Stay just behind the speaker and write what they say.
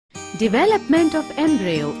Development of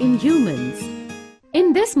embryo in humans.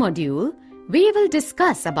 In this module, we will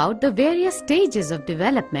discuss about the various stages of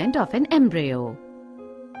development of an embryo.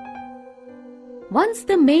 Once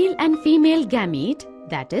the male and female gamete,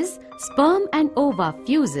 that is, sperm and ova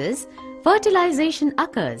fuses, fertilization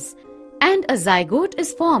occurs and a zygote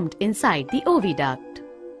is formed inside the oviduct.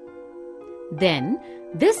 Then,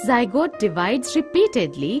 this zygote divides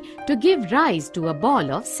repeatedly to give rise to a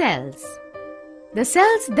ball of cells. The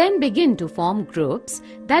cells then begin to form groups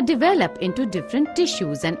that develop into different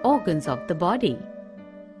tissues and organs of the body.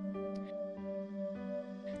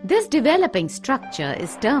 This developing structure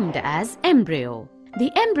is termed as embryo.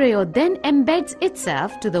 The embryo then embeds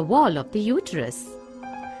itself to the wall of the uterus.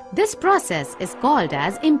 This process is called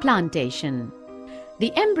as implantation.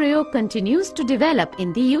 The embryo continues to develop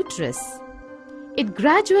in the uterus. It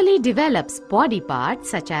gradually develops body parts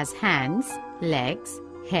such as hands, legs,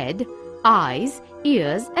 head, eyes,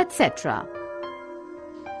 ears, etc.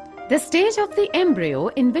 The stage of the embryo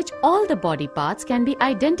in which all the body parts can be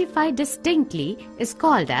identified distinctly is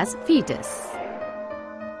called as fetus.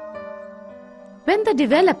 When the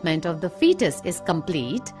development of the fetus is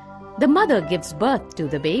complete, the mother gives birth to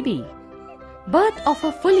the baby. Birth of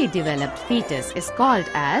a fully developed fetus is called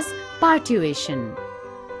as parturition.